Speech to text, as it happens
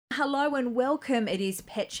hello and welcome. It is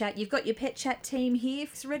Pet Chat. You've got your Pet Chat team here.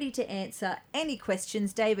 It's ready to answer any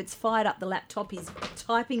questions. David's fired up the laptop. He's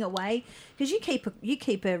typing away because you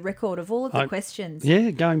keep a record of all of the questions.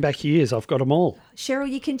 Yeah, going back years, I've got them all. Cheryl,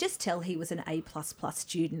 you can just tell he was an A++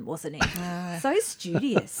 student, wasn't he? So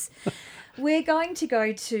studious. We're going to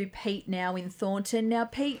go to Pete now in Thornton. Now,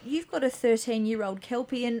 Pete, you've got a 13-year-old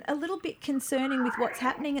Kelpie and a little bit concerning with what's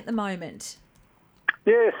happening at the moment.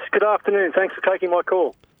 Yes, good afternoon. Thanks for taking my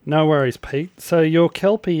call. No worries, Pete. So your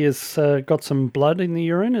Kelpie has got some blood in the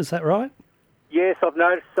urine, is that right? Yes, I've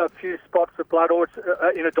noticed a few spots of blood, or it's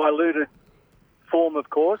in a diluted form, of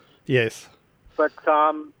course. Yes. But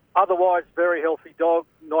otherwise, very healthy dog,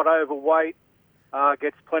 not overweight,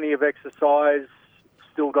 gets plenty of exercise,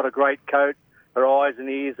 still got a great coat. Her eyes and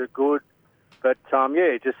ears are good. But,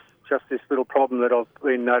 just this little problem that I've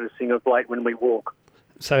been noticing of late when we walk.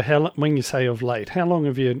 So when you say of late, how long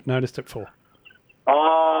have you noticed it for?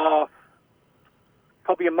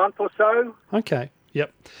 Probably a month or so. Okay,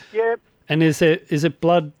 yep. Yeah. And is it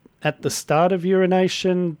blood at the start of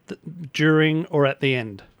urination, during, or at the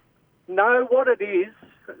end? No, what it is,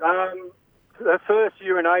 the first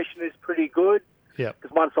urination is pretty good. Yeah.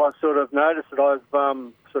 Because once I sort of noticed it, I've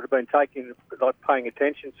sort of been paying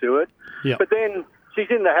attention to it. Yeah. But then she's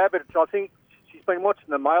in the habit, I think, she's been watching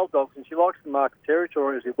the male dogs and she likes to mark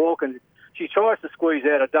territory as we walk, and she tries to squeeze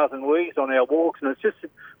out a dozen wees on our walks, and it's just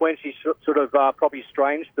when she's sort of probably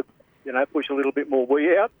strange to, push a little bit more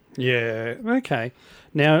wee out. Yeah, okay.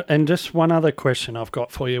 Now, and just one other question I've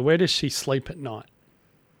got for you. Where does she sleep at night?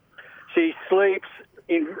 She sleeps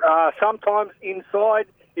sometimes inside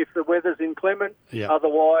if the weather's inclement. Yeah.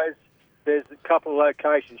 Otherwise, there's a couple of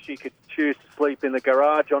locations she could choose to sleep in the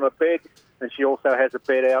garage on a bed, and she also has a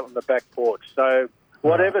bed out on the back porch. So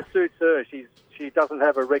whatever suits her, she doesn't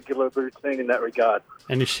have a regular routine in that regard.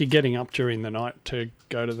 And is she getting up during the night to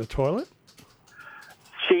go to the toilet?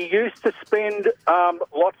 She used to spend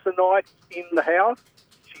lots of nights in the house.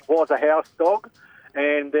 She was a house dog,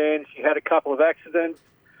 and then she had a couple of accidents.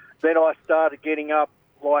 Then I started getting up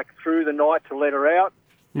through the night to let her out,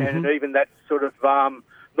 and even that's sort of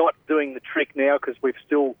not doing the trick now because we've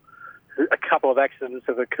still a couple of accidents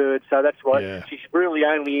have occurred. So that's why she's really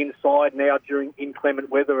only inside now during inclement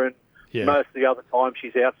weather, and most of the other time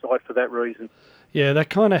she's outside for that reason. Yeah, that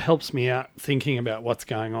kind of helps me out thinking about what's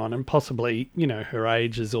going on, and possibly, her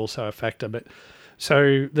age is also a factor. But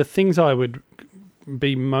so the things I would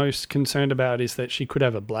be most concerned about is that she could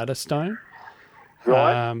have a bladder stone.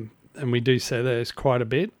 Right. And we do say there's quite a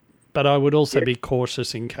bit, but I would also be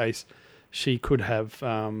cautious in case she could have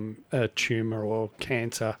a tumour or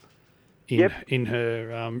cancer in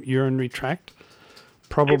her urinary tract.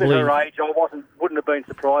 Probably. Given her age, I wouldn't have been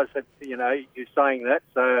surprised at you saying that.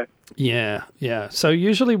 So yeah. So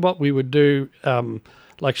usually, what we would do,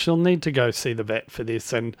 she'll need to go see the vet for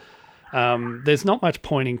this, and there's not much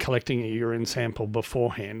point in collecting a urine sample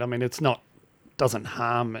beforehand. I mean, doesn't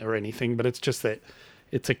harm or anything, but it's just that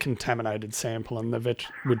it's a contaminated sample, and the vet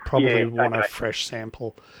would probably want a fresh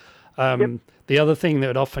sample. The other thing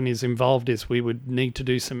that often is involved is we would need to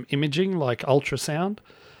do some imaging, like ultrasound.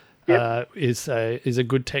 Is a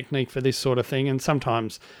good technique for this sort of thing, and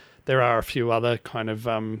sometimes there are a few other kind of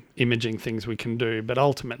imaging things we can do, but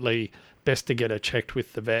ultimately best to get her checked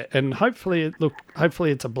with the vet, and hopefully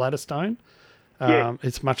it's a bladder stone.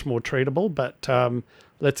 It's much more treatable, but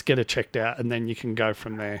let's get her checked out, and then you can go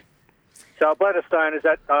from there. So a bladder stone, is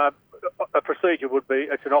that a procedure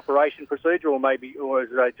it's an operation procedure, or is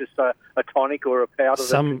it just a tonic or a powder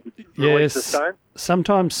that release the stone?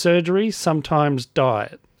 Sometimes surgery, sometimes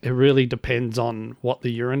diet. It really depends on what the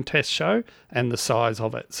urine tests show and the size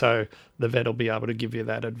of it. So the vet will be able to give you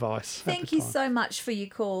that advice. Thank you so much for your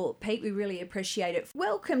call, Pete. We really appreciate it.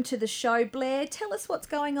 Welcome to the show, Blair. Tell us what's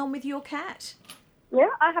going on with your cat. Yeah,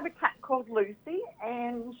 I have a cat called Lucy,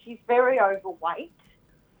 and she's very overweight.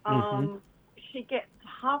 She gets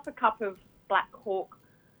half a cup of Black Hawk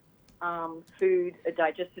food a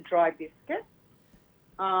day, just a dry biscuit.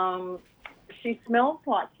 She smells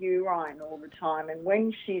like urine all the time, and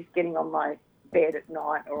when she's getting on my bed at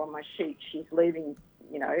night or on my sheet, she's leaving,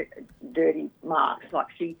 dirty marks. Like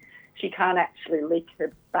she can't actually lick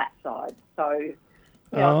her backside. So,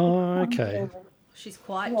 okay. She's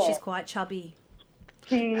quite chubby.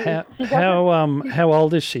 How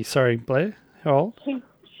old is she? Sorry, Blair. How old?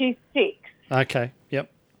 She's 6. Okay.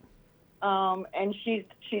 Yep. And she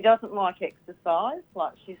doesn't like exercise.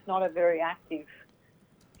 Like, she's not a very active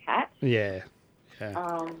cat. Yeah. But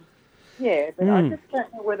I just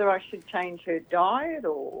don't know whether I should change her diet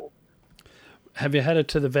or... Have you had her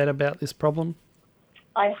to the vet about this problem?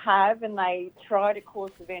 I have, and they tried a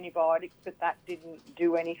course of antibiotics, but that didn't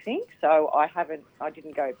do anything. So I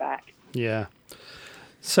didn't go back. Yeah.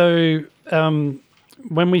 So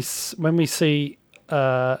when we see,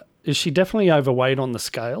 is she definitely overweight on the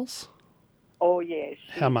scales? Oh, yeah.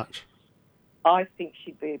 How much? I think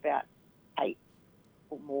she'd be about 8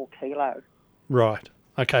 or more kilos. Right.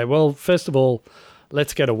 Okay. Well, first of all,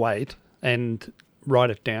 let's get a weight and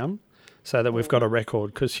write it down so that we've got a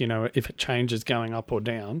record, because, you know, if it changes going up or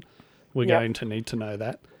down, we're going to need to know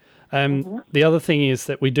that. The other thing is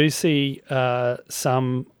that we do see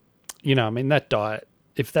some, you know, I mean, that diet,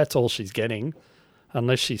 if that's all she's getting,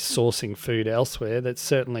 unless she's sourcing food elsewhere, that's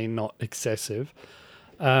certainly not excessive.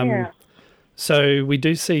 So we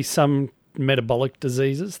do see some metabolic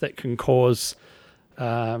diseases that can cause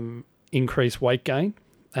increased weight gain.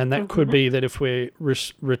 And that could be that if we're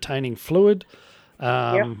retaining fluid,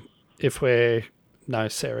 if we're... No,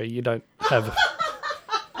 Sarah, you don't have...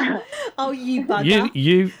 Oh, you bugger.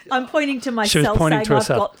 You I'm pointing to myself, she was pointing saying to I've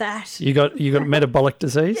herself. got that. You got metabolic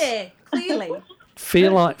disease? Yeah, clearly.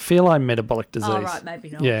 Feline metabolic disease. Oh, right, maybe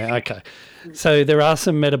not. Yeah, okay. So there are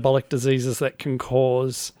some metabolic diseases that can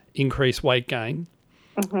cause increased weight gain.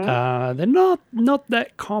 They're not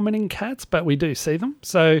that common in cats, but we do see them.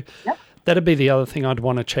 So that'd be the other thing I'd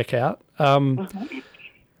want to check out.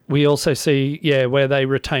 We also see, where they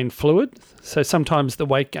retain fluid. So sometimes the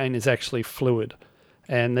weight gain is actually fluid.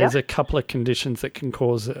 And there's a couple of conditions that can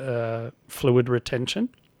cause fluid retention.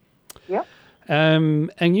 And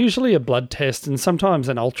usually a blood test and sometimes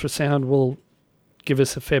an ultrasound will give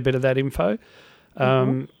us a fair bit of that info.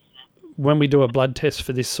 When we do a blood test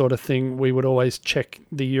for this sort of thing, we would always check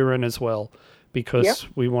the urine as well, because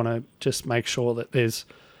we want to just make sure that there's,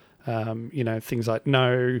 you know, things like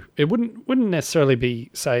it wouldn't necessarily be,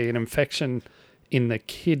 say, an infection in the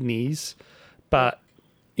kidneys, but,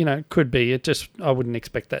 you know, could be. I wouldn't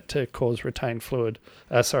expect that to cause retained fluid,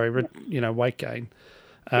 weight gain.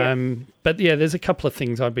 But there's a couple of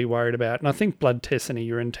things I'd be worried about. And I think blood tests and a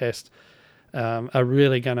urine test are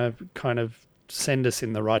really going to kind of send us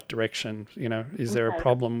in the right direction. You know, is there a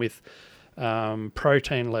problem with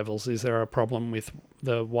protein levels? Is there a problem with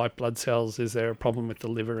the white blood cells? Is there a problem with the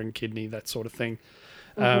liver and kidney, that sort of thing?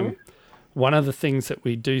 One of the things that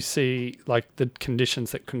we do see, like the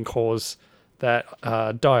conditions that can cause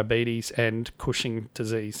that diabetes and Cushing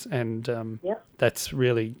disease, and that's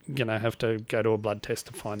really going to have to go to a blood test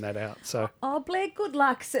to find that out. So, Blair, good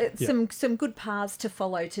luck. Some good paths to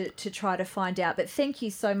follow to try to find out. But thank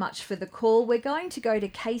you so much for the call. We're going to go to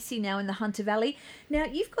Casey now in the Hunter Valley. Now,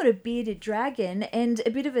 you've got a bearded dragon and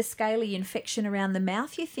a bit of a scaly infection around the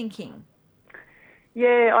mouth, you're thinking?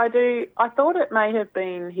 Yeah, I do. I thought it may have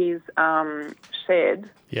been his shed,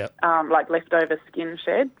 like leftover skin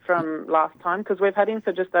shed from last time, because we've had him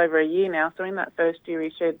for just over a year now. So in that first year, he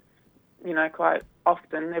shed, you know, quite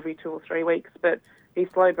often, every 2 or 3 weeks. But he's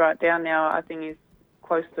slowed right down now. I think he's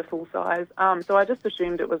close to full size. So I just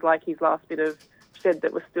assumed it was like his last bit of shed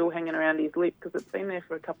that was still hanging around his lip, because it's been there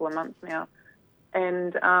for a couple of months now.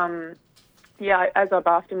 And as I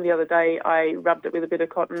bathed him the other day, I rubbed it with a bit of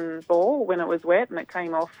cotton ball when it was wet, and it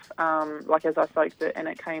came off, as I soaked it, and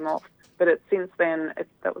it came off. But since then,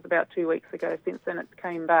 that was about 2 weeks ago, since then it's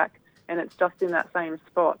came back, and it's just in that same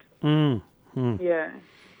spot. Yeah.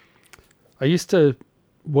 I used to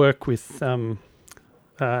work with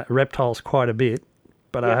reptiles quite a bit,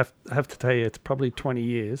 but I have to tell you, it's probably 20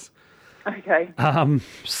 years. Okay.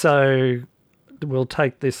 So we'll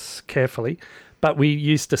take this carefully. But we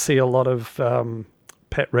used to see a lot of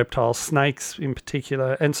pet reptiles, snakes in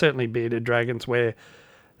particular, and certainly bearded dragons, where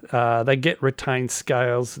they get retained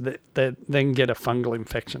scales that then get a fungal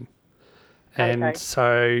infection. And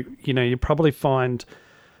so, you know, you probably find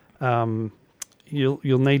you'll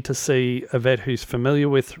need to see a vet who's familiar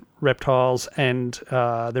with reptiles, and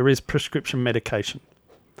there is prescription medication.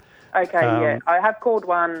 Okay, I have called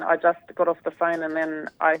one. I just got off the phone and then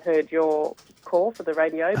I heard your call for the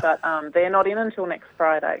radio, but they're not in until next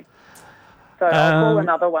Friday. So I'll call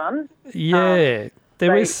another one. Yeah. They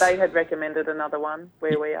had recommended another one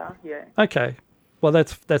where we are, Okay. Well,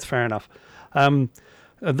 that's fair enough. One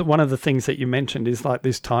of the things that you mentioned is like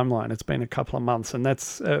this timeline. It's been a couple of months, and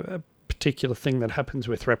that's a particular thing that happens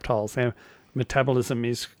with reptiles. Their metabolism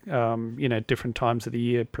is, different times of the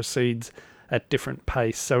year proceeds at different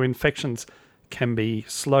pace. So infections can be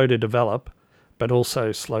slow to develop, but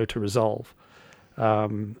also slow to resolve.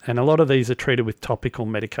 And a lot of these are treated with topical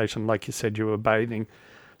medication, like you said, you were bathing.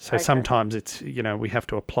 So sometimes it's, we have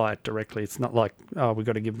to apply it directly. It's not like, we've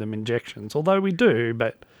got to give them injections, although we do,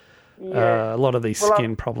 but a lot of these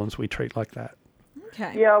skin problems we treat like that.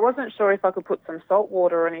 Okay. Yeah, I wasn't sure if I could put some salt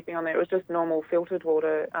water or anything on there. It was just normal filtered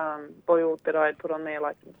water, boiled, that I had put on there,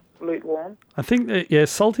 like lukewarm. I think that,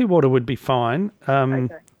 salty water would be fine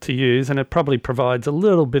to use, and it probably provides a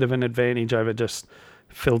little bit of an advantage over just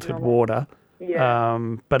filtered water. Yeah.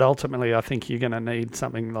 But ultimately, I think you're going to need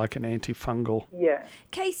something like an antifungal. Yeah.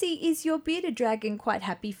 Casey, is your bearded dragon quite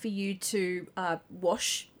happy for you to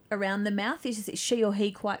wash around the mouth? Is she or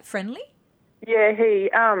he quite friendly? Yeah, he.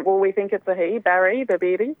 Well, we think it's a he, Barry, the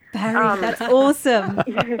beardie. Barry, that's awesome.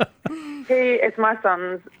 It's my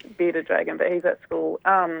son's bearded dragon, but he's at school.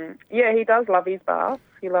 He does love his bath.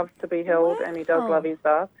 He loves to be held, and he does love his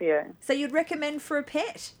bath. Yeah. So you'd recommend for a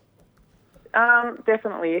pet?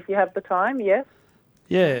 Definitely, if you have the time. Yes.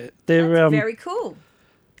 Yeah, they're That's very cool.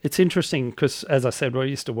 It's interesting because, as I said, we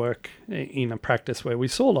used to work in a practice where we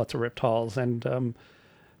saw lots of reptiles, and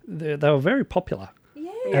they were very popular.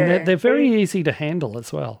 Yeah. And they're very easy to handle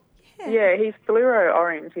as well. Yeah, he's fluoro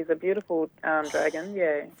orange. He's a beautiful dragon.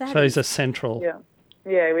 Yeah. So he's a central. Yeah.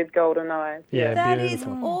 Yeah, with golden eyes. Yeah, that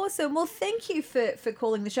beautiful. is awesome. Well, thank you for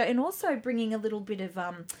calling the show and also bringing a little bit of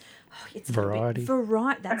variety.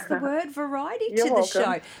 That's the word, variety You're to the welcome.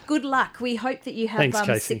 show. Good luck. We hope that you have Thanks,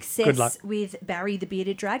 Casey. Good success luck. with Barry the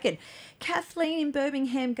Bearded Dragon. Kathleen in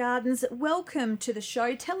Birmingham Gardens, welcome to the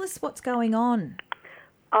show. Tell us what's going on.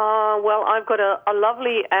 Well, I've got a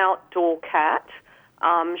lovely outdoor cat.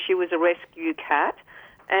 She was a rescue cat.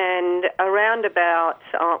 And around about,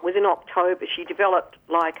 within October, she developed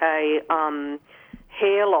like a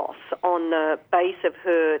hair loss on the base of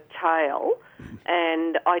her tail.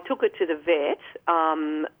 And I took her to the vet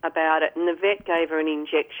about it. And the vet gave her an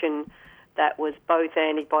injection that was both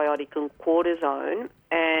antibiotic and cortisone.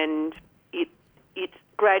 And it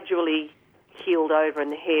gradually healed over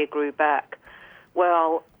and the hair grew back.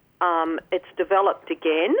 Well, it's developed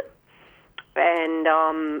again,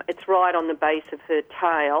 and it's right on the base of her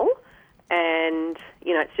tail, and,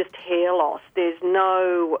 it's just hair loss. There's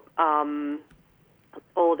no,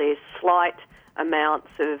 there's slight amounts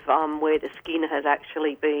of where the skin has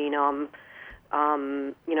actually been,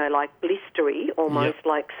 like blistery, almost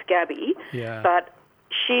like scabby. Yeah. But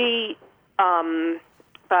she,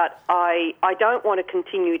 but I don't want to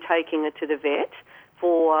continue taking her to the vet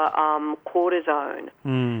for cortisone.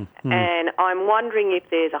 And I'm wondering if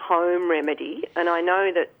there's a home remedy. And I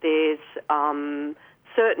know that there's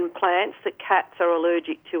certain plants that cats are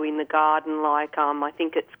allergic to in the garden, like I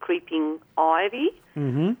think it's creeping ivy.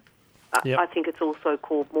 Mm-hmm. Yep. I think it's also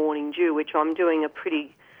called morning dew, which I'm doing a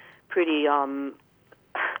pretty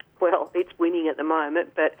well, it's winning at the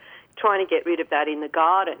moment, but trying to get rid of that in the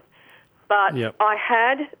garden. But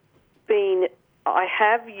I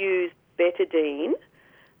have used betadine,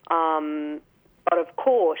 but of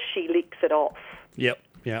course she licks it off. Yep.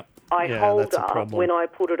 I hold her when I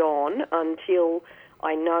put it on until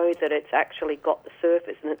I know that it's actually got the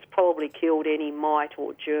surface and it's probably killed any mite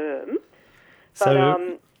or germ. But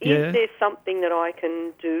is there something that I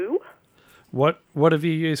can do? What have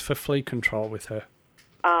you used for flea control with her?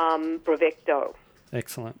 Bravecto.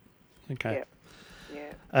 Excellent. Okay.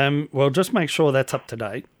 Yeah. Well, just make sure that's up to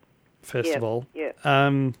date, first of all. Yeah.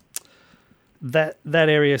 That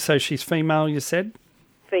area, so she's female, you said?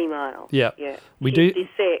 Female. Yeah. Yeah. She's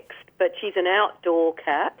desexed, but she's an outdoor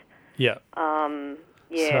cat. Yeah. And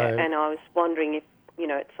I was wondering if,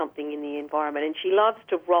 it's something in the environment. And she loves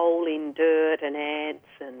to roll in dirt and ants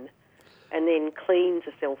and then cleans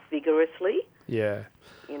herself vigorously. Yeah.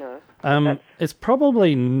 It's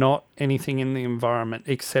probably not anything in the environment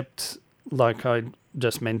except, like I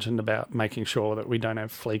just mentioned, about making sure that we don't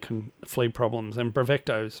have flea problems. And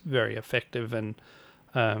Bravecto is very effective, and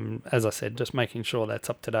as I said, just making sure that's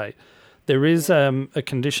up to date. There is a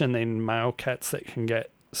condition in male cats that can get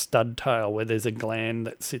stud tail, where there's a gland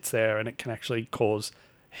that sits there and it can actually cause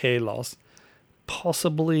hair loss.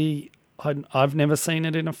 Possibly, I've never seen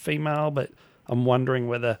it in a female, but I'm wondering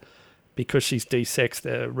whether, because she's desexed,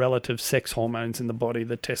 the relative sex hormones in the body,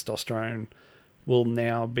 the testosterone, will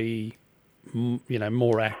now be,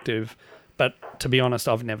 more active. But to be honest,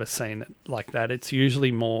 I've never seen it like that. It's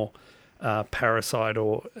usually more parasite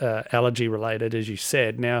or allergy related, as you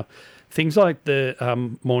said. Now, things like the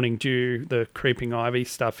morning dew, the creeping ivy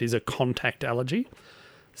stuff is a contact allergy.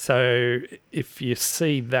 So if you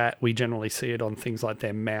see that, we generally see it on things like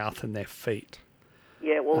their mouth and their feet.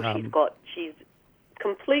 Yeah, well, she's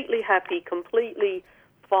completely happy, completely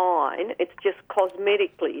fine. It's just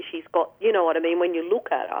cosmetically she's got, you know what I mean, when you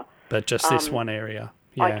look at her. But just this one area.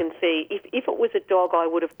 Yeah. I can see. If it was a dog, I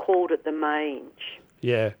would have called it the mange.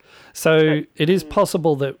 Yeah. So it is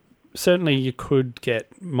possible that certainly you could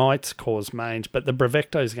get mites cause mange, but the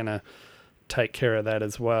Bravecto is going to take care of that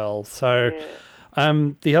as well. So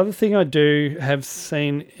The other thing I do have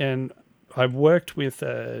seen, and I've worked with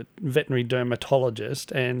a veterinary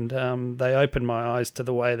dermatologist, and they opened my eyes to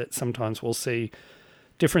the way that sometimes we'll see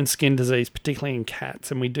different skin disease, particularly in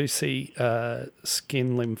cats, and we do see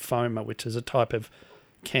skin lymphoma, which is a type of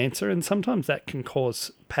cancer, and sometimes that can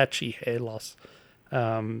cause patchy hair loss,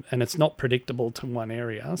 and it's not predictable to one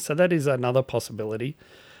area. So that is another possibility.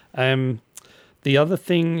 The other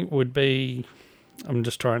thing would be, I'm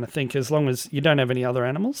just trying to think, as long as you don't have any other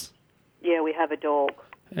animals? Yeah, we have a dog.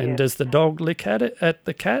 And does the dog lick at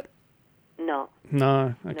the cat? No.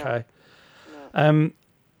 No, okay. No.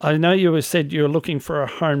 I know you said you were looking for a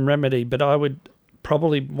home remedy, but I would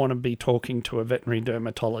probably want to be talking to a veterinary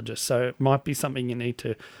dermatologist. So it might be something you need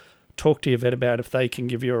to talk to your vet about if they can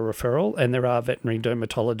give you a referral. And there are veterinary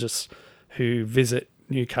dermatologists who visit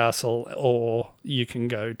Newcastle, or you can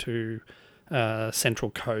go to Central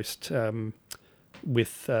Coast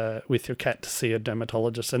with your cat to see a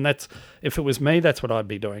dermatologist. And that's, if it was me, that's what I'd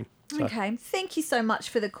be doing. So. Okay, thank you so much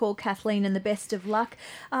for the call, Kathleen, and the best of luck.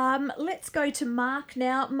 Let's go to Mark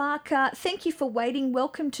now. Mark, thank you for waiting.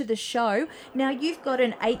 Welcome to the show. Now, you've got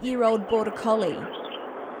an 8-year-old Border Collie.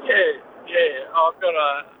 Yeah. I've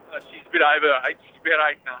got she's a bit over 8, she's about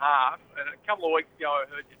 8.5. And a couple of weeks ago, I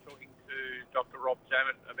heard you talking to Dr. Rob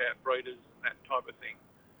Jammett about breeders and that type of thing.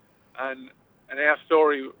 And our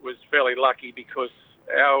story was fairly lucky because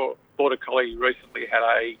our Border Collie recently had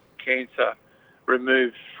a cancer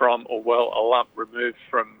removed from, a lump removed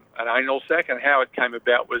from an anal sac, and how it came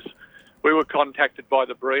about was we were contacted by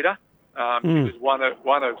the breeder. He was one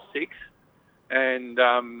of 6, and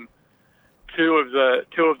two of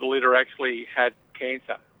the litter actually had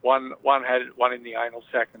cancer. One had one in the anal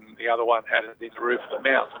sac, and the other one had it in the roof of the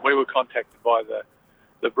mouth. We were contacted by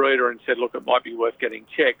the breeder and said, look, it might be worth getting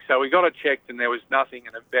checked. So we got it checked, and there was nothing.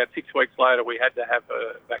 And about 6 weeks later, we had to have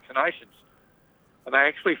her vaccinations, and they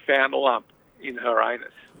actually found a lump in her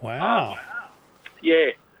anus. Wow.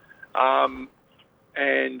 Yeah.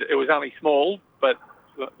 And it was only small, but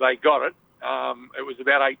they got it. It was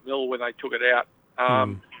about 8 mil when they took it out.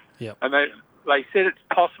 Yep. And they said it's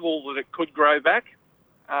possible that it could grow back,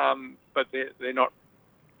 but they're not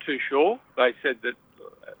too sure. They said that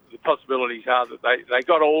the possibilities are that they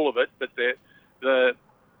got all of it, but the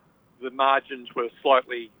margins were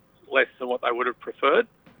slightly less than what they would have preferred.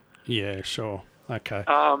 Yeah, sure. Okay.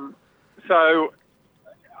 So,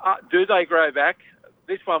 do they grow back?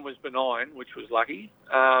 This one was benign, which was lucky.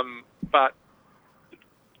 But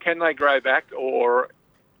can they grow back, or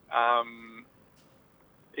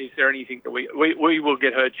is there anything that we will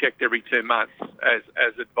get her checked every 2 months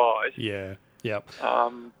as advised? Yeah. Yep.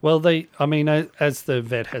 Well, as the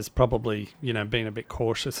vet has probably, been a bit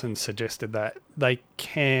cautious and suggested that they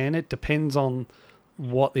can. It depends on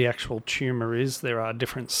what the actual tumour is. There are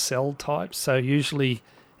different cell types. So usually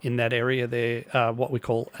in that area, there are what we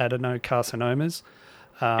call adenocarcinomas,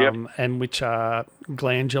 and which are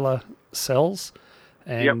glandular cells,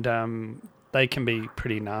 and they can be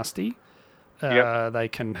pretty nasty. They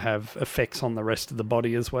can have effects on the rest of the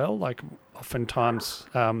body as well. Like oftentimes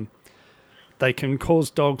they can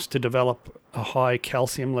cause dogs to develop a high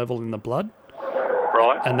calcium level in the blood.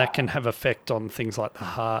 Right. And that can have effect on things like the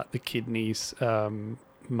heart, the kidneys,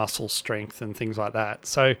 muscle strength and things like that.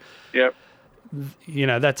 So,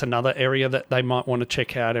 that's another area that they might want to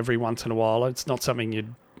check out every once in a while. It's not something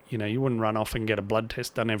you wouldn't run off and get a blood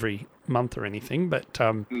test done every month or anything, but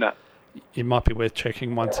no. It might be worth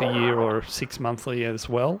checking once a year or 6 monthly as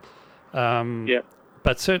well.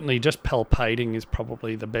 But certainly just palpating is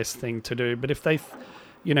probably the best thing to do. But if they,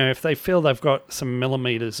 if they feel they've got some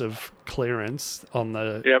millimetres of clearance on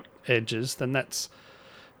the edges, then that's,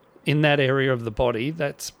 in that area of the body,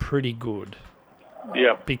 that's pretty good.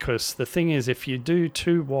 Yeah. Because the thing is, if you do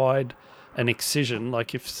too wide an excision,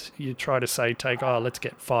 like if you try to say, let's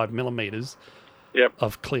get 5 millimetres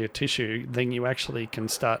of clear tissue, then you actually can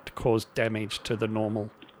start to cause damage to the normal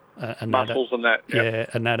muscles and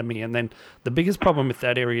that. Anatomy. And then the biggest problem with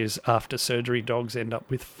that area is after surgery, dogs end up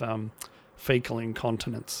with fecal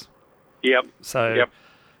incontinence. Yep. So,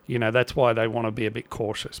 that's why they want to be a bit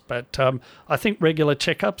cautious. But I think regular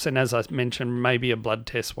checkups, and as I mentioned, maybe a blood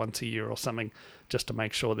test once a year or something, just to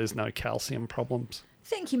make sure there's no calcium problems.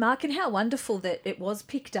 Thank you, Mark, and how wonderful that it was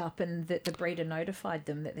picked up and that the breeder notified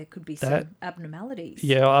them that there could be some abnormalities.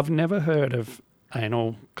 Yeah, I've never heard of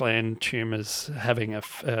anal gland tumours having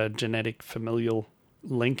a genetic familial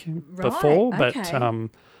link before, but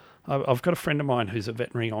I've got a friend of mine who's a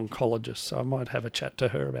veterinary oncologist, so I might have a chat to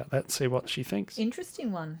her about that and see what she thinks.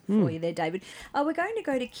 Interesting one for you there, David. We're going to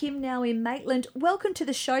go to Kim now in Maitland. Welcome to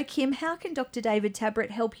the show, Kim. How can Dr. David Tabrett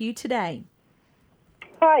help you today?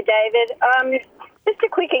 Hi, David. Just a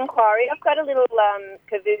quick inquiry. I've got a little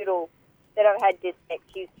cavoodle that I've had dissect.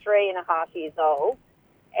 She's 3.5 years old,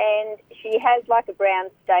 and she has like a brown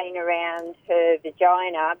stain around her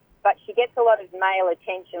vagina, but she gets a lot of male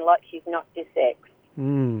attention like she's not dissect.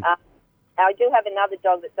 I do have another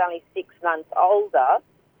dog that's only 6 months older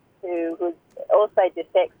who's also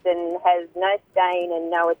dissects and has no stain and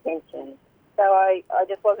no attention. So I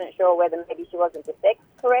just wasn't sure whether maybe she wasn't dissected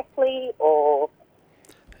correctly or...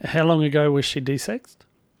 How long ago was she desexed?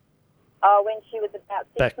 Oh, when she was about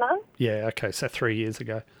 6 months. Yeah, okay, so 3 years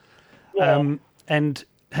ago. Yeah. And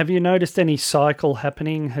have you noticed any cycle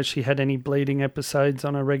happening? Has she had any bleeding episodes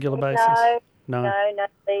on a regular basis? No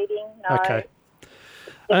bleeding, no. Okay.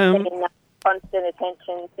 Just getting constant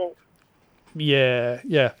attention since...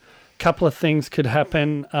 Yeah. Couple of things could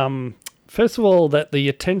happen. First of all, that the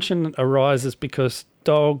attention arises because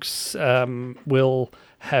dogs will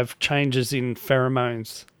have changes in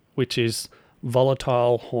pheromones, which is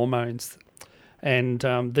volatile hormones.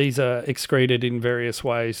 And these are excreted in various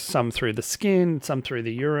ways, some through the skin, some through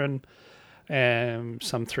the urine,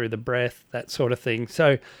 some through the breath, that sort of thing.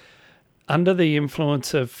 So under the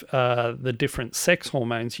influence of the different sex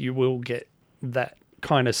hormones, you will get that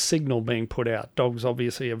kind of signal being put out. Dogs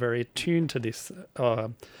obviously are very attuned to this.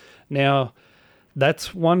 Now,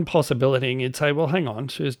 that's one possibility. And you'd say, well, hang on,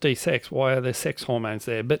 she was desexed. Why are there sex hormones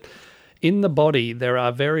there? But in the body, there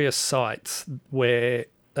are various sites where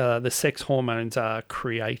the sex hormones are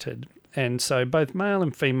created. And so both male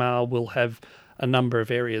and female will have a number of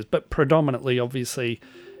areas, but predominantly, obviously,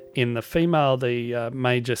 in the female, the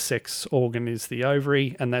major sex organ is the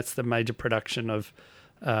ovary, and that's the major production of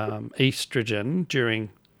estrogen during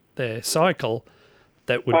their cycle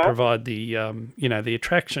that would provide the the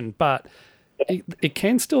attraction. But it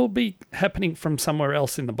can still be happening from somewhere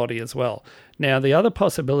else in the body as well. Now, the other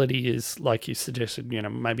possibility is, like you suggested,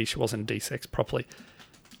 maybe she wasn't desexed properly.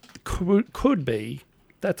 Could be.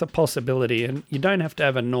 That's a possibility, and you don't have to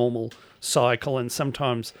have a normal cycle. And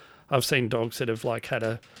sometimes I've seen dogs that have had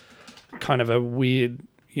a kind of a weird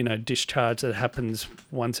discharge that happens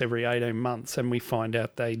once every 18 months, and we find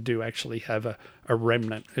out they do actually have a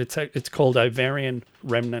remnant. It's called ovarian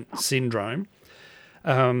remnant syndrome.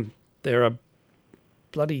 They're a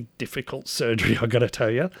bloody difficult surgery, I got to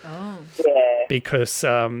tell you. Oh. Yeah. Because,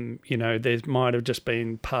 there might have just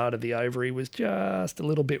been part of the ovary was just a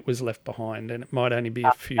little bit was left behind, and it might only be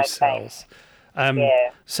a few cells.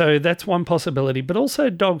 So that's one possibility. But also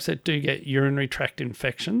dogs that do get urinary tract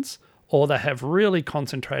infections, or they have really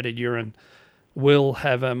concentrated urine, will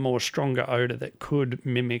have a more stronger odour that could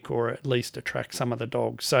mimic or at least attract some of the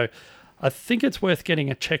dogs. So I think it's worth getting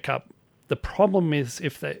a checkup. The problem is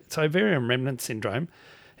if it's ovarian remnant syndrome,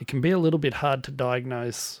 it can be a little bit hard to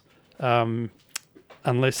diagnose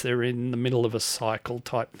unless they're in the middle of a cycle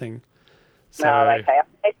type thing. So, okay.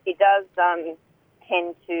 She does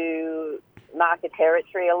tend to mark a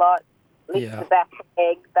territory a lot. Lifts the back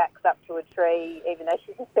egg, backs up to a tree, even though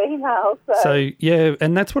she's a female. So,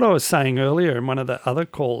 and that's what I was saying earlier in one of the other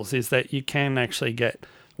calls, is that you can actually get,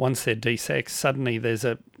 once they're desexed, suddenly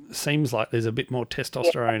seems like there's a bit more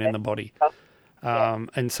testosterone in the body.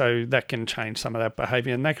 And so that can change some of that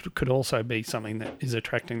behaviour, and that could also be something that is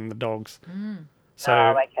attracting the dogs.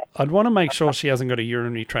 So I'd want to make sure she hasn't got a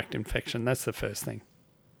urinary tract infection. That's the first thing.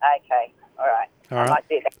 Okay, all right. I might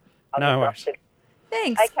do that. No worries.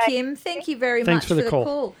 Thanks, Kim. Thank you very much for the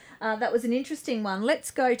call. That was an interesting one. Let's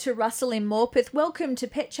go to Russell in Morpeth. Welcome to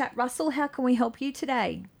Pet Chat, Russell. How can we help you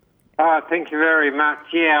today? Thank you very much.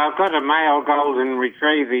 Yeah, I've got a male golden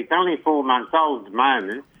retriever. He's only 4 months old at the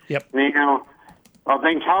moment. Yep. Now, I've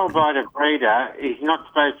been told by the breeder he's not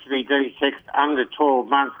supposed to be desexed under 12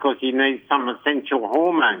 months because he needs some essential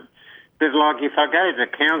hormones. But if I go to the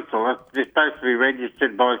council, they're supposed to be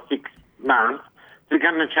registered by 6 months. They're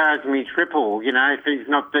going to charge me triple, if he's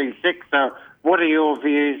not desexed. So what are your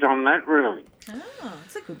views on that, really? Oh,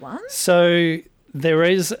 that's a good one. So there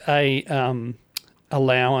is a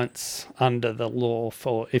allowance under the law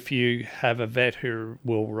for if you have a vet who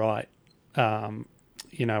will write,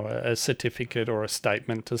 a certificate or a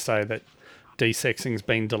statement to say that desexing's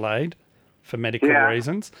been delayed for medical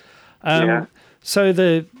reasons.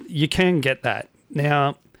 So you can get that.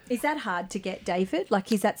 Now, is that hard to get, David?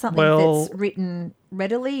 Is that something that's written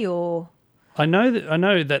readily, or? I know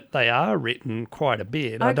that they are written quite a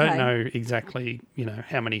bit. Okay. I don't know exactly,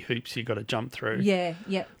 how many hoops you got to jump through. Yeah.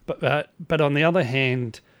 But on the other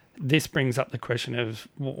hand, this brings up the question of,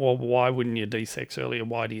 well, why wouldn't you desex earlier?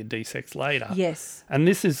 Why do you desex later? Yes. And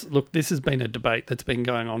this has been a debate that's been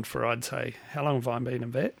going on for, I'd say, how long have I been a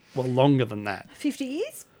vet? Well, longer than that. 50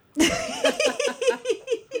 years.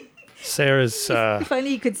 Sarah's... if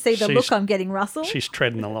only you could see the look I'm getting, Russell. She's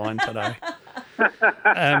treading the line today.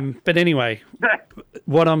 But anyway,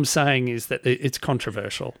 what I'm saying is that it's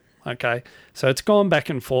controversial, okay? So it's gone back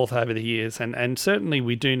and forth over the years, and certainly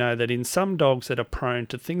we do know that in some dogs that are prone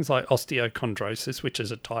to things like osteochondrosis, which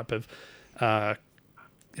is a type of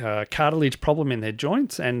cartilage problem in their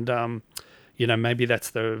joints, and maybe that's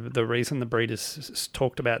the reason the breeders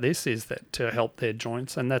talked about this, is that to help their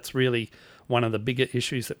joints, and that's really one of the bigger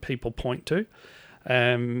issues that people point to.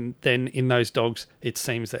 Then in those dogs, it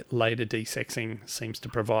seems that later desexing seems to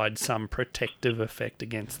provide some protective effect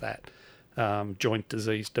against that joint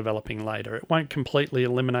disease developing later. It won't completely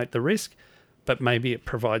eliminate the risk, but maybe it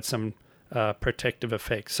provides some protective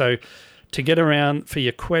effect. So to get around for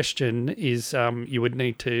your question is you would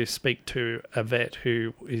need to speak to a vet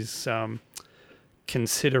who is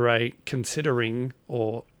considering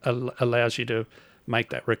or allows you to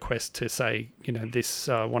make that request to say, this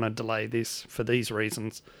want to delay this for these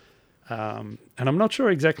reasons. And I'm not sure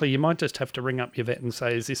exactly. You might just have to ring up your vet and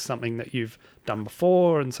say, is this something that you've done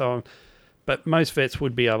before, and so on. But most vets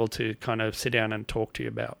would be able to kind of sit down and talk to you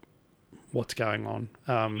about what's going on.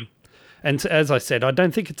 And as I said, I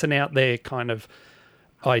don't think it's an out there kind of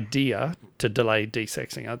idea to delay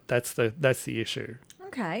desexing. That's the issue.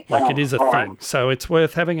 Okay. It is a thing. So it's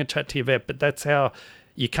worth having a chat to your vet, but that's how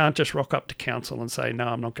you can't just rock up to council and say, no,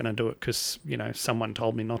 I'm not going to do it because, someone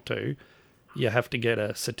told me not to. You have to get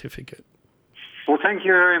a certificate. Well, thank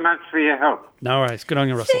you very much for your help. No worries. Good on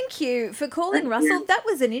you, Russell. Thank you for calling, Russell. That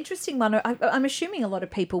was an interesting one. I'm assuming a lot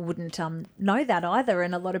of people wouldn't know that either,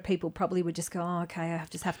 and a lot of people probably would just go, oh, okay, I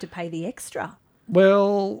just have to pay the extra.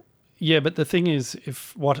 Well, yeah, but the thing is,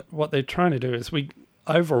 if what they're trying to do is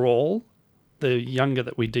overall, the younger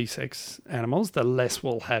that we desex animals, the less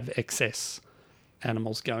we'll have excess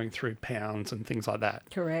animals going through pounds and things like that.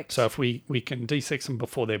 Correct. So if we can desex them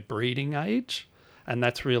before their breeding age, and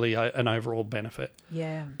that's really an overall benefit.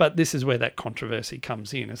 Yeah. But this is where that controversy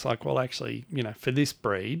comes in. It's like, well, actually, for this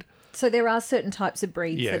breed... So there are certain types of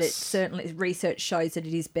breeds yes. that it certainly, research shows that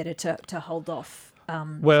it is better to hold off. I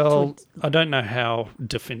don't know how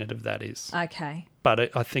definitive that is. Okay.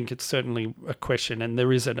 But I think it's certainly a question, and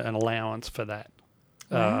there is an allowance for that.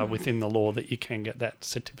 Within the law that you can get that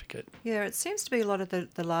certificate. Yeah, it seems to be a lot of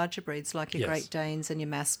the larger breeds like your Great Danes and your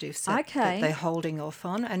Mastiffs that they're holding off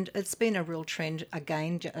on. And it's been a real trend,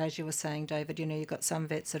 again, as you were saying, David, you've got some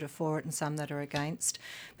vets that are for it and some that are against.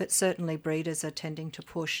 But certainly breeders are tending to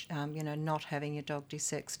push, not having your dog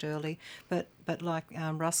desexed early. But like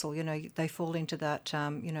Russell, they fall into that,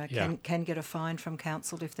 can get a fine from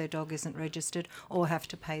council if their dog isn't registered or have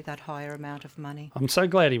to pay that higher amount of money. I'm so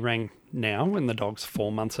glad he rang now when the dog's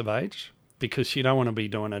 4 months of age, because you don't want to be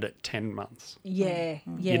doing it at 10 months. Yeah.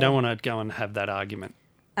 You don't want to go and have that argument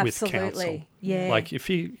with council. Yeah. Like if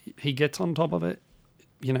he gets on top of it,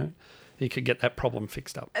 he could get that problem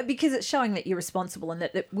fixed up. Because it's showing that you're responsible and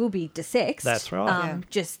that it will be desexed. That's right.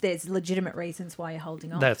 Just there's legitimate reasons why you're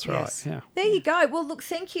holding on. That's right, yeah. There you go. Well, look,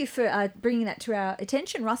 thank you for bringing that to our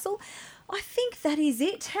attention, Russell. I think that is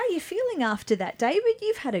it. How are you feeling after that, David?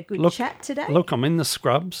 You've had a good chat today. Look, I'm in the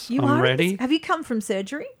scrubs. I'm ready. Have you come from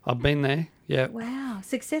surgery? I've been there, yeah. Wow.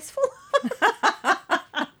 Successful?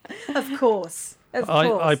 Of course.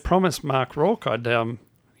 I promised Mark Rourke I'd,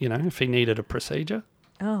 if he needed a procedure,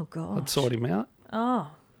 oh, God, I'd sort him out.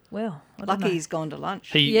 Oh, well. Lucky he's gone to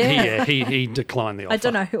lunch. He declined the offer. I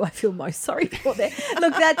don't know who I feel most sorry for there.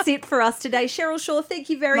 Look, that's it for us today. Cheryl Shaw, thank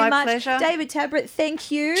you very much. My pleasure. David Tabrett, thank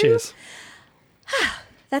you. Cheers.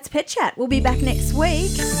 That's Pet Chat. We'll be back next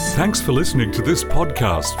week. Thanks for listening to this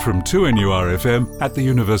podcast from 2NURFM at the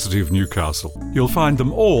University of Newcastle. You'll find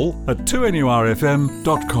them all at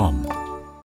 2NURFM.com.